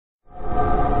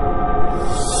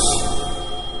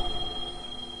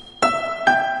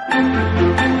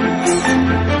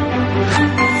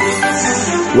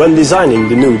When designing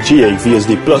the new GA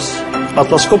VSD Plus,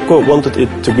 Atlas Copco wanted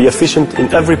it to be efficient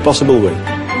in every possible way,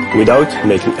 without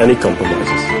making any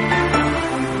compromises.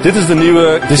 This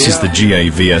is the GA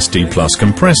VSD Plus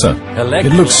compressor.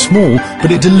 It looks small, but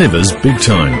it delivers big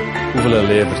time.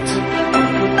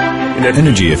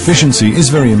 Energy efficiency is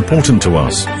very important to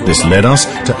us. This led us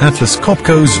to Atlas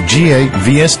Copco's GA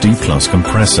VSD Plus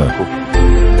compressor.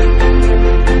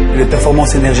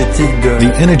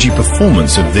 The energy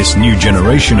performance of this new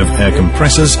generation of air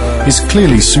compressors is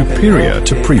clearly superior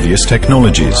to previous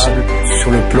technologies.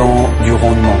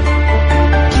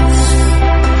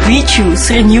 We choose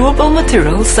renewable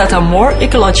materials that are more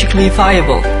ecologically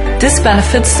viable. This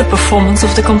benefits the performance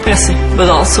of the compressor, but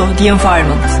also the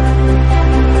environment.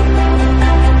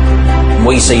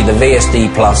 We see the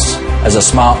VSD Plus as a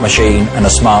smart machine and a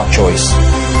smart choice.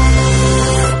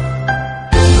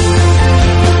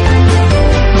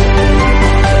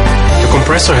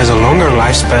 The compressor has a longer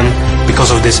lifespan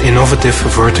because of this innovative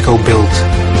vertical build.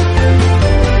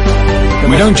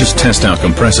 We don't just test out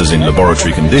compressors in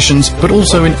laboratory conditions, but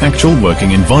also in actual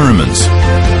working environments.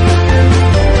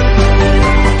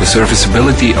 The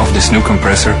serviceability of this new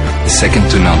compressor is second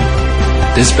to none.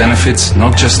 This benefits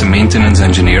not just the maintenance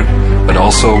engineer, but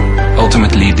also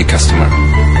ultimately the customer.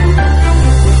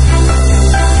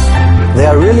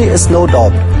 There really is no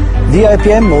doubt. The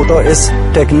IPM motor is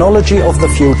technology of the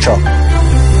future.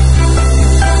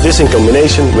 This in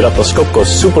combination with Atlas Copco's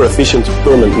super efficient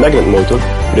permanent magnet motor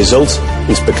results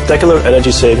in spectacular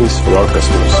energy savings for our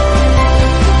customers.